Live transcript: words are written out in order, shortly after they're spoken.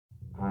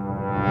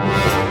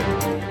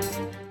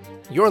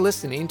You're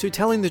listening to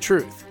Telling the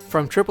Truth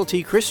from Triple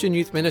T Christian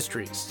Youth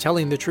Ministries,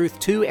 telling the truth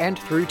to and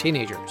through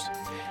teenagers.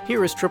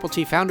 Here is Triple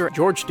T founder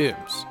George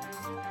Dooms.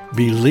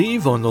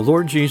 Believe on the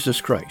Lord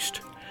Jesus Christ.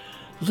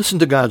 Listen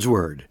to God's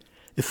Word.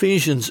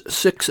 Ephesians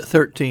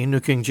 6:13, New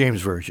King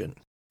James Version.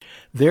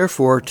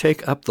 Therefore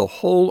take up the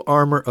whole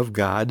armor of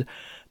God,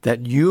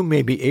 that you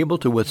may be able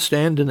to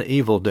withstand in the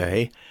evil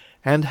day,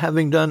 and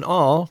having done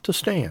all, to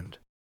stand.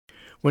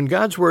 When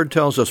God's Word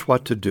tells us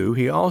what to do,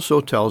 He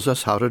also tells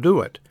us how to do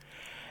it.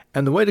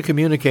 And the way to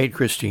communicate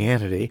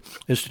Christianity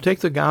is to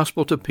take the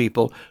gospel to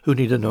people who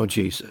need to know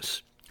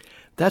Jesus.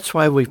 That's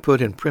why we've put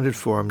in printed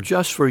form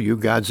just for you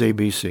God's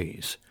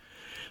ABCs.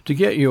 To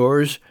get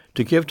yours,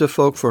 to give to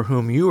folk for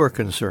whom you are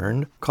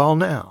concerned, call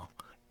now,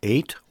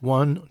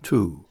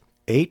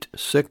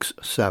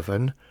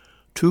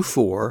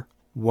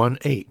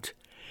 812-867-2418.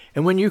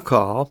 And when you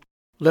call,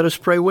 let us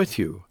pray with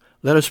you.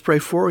 Let us pray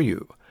for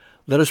you.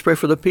 Let us pray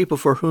for the people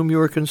for whom you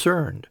are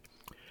concerned.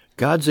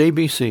 God's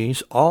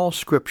ABCs, all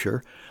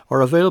Scripture,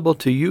 are available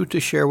to you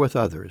to share with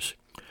others,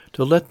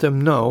 to let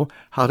them know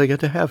how to get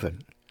to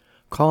heaven.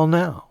 Call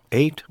now,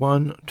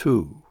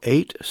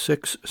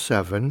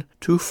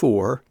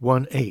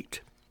 812-867-2418.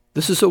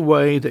 This is a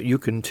way that you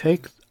can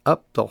take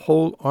up the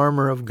whole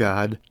armor of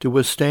God to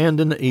withstand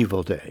in the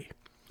evil day,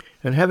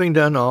 and having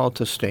done all,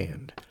 to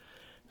stand.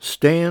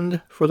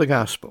 Stand for the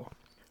gospel.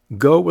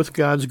 Go with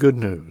God's good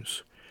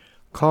news.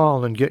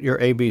 Call and get your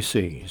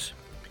ABCs.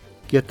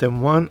 Get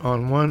them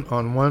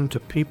one-on-one to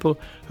people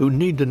who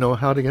need to know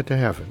how to get to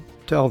heaven.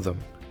 Tell them,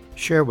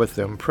 share with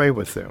them, pray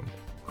with them.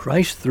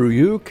 Christ through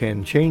you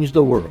can change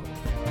the world.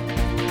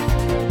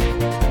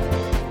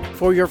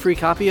 For your free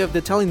copy of the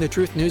Telling the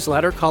Truth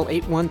newsletter, call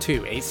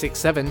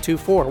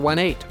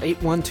 812-867-2418,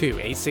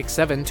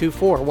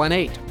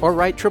 812-867-2418, or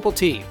write Triple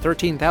T,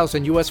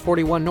 13,000 U.S.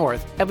 41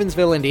 North,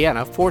 Evansville,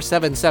 Indiana,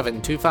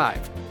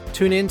 47725.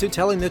 Tune in to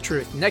Telling the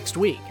Truth next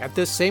week at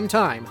this same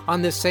time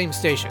on this same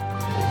station.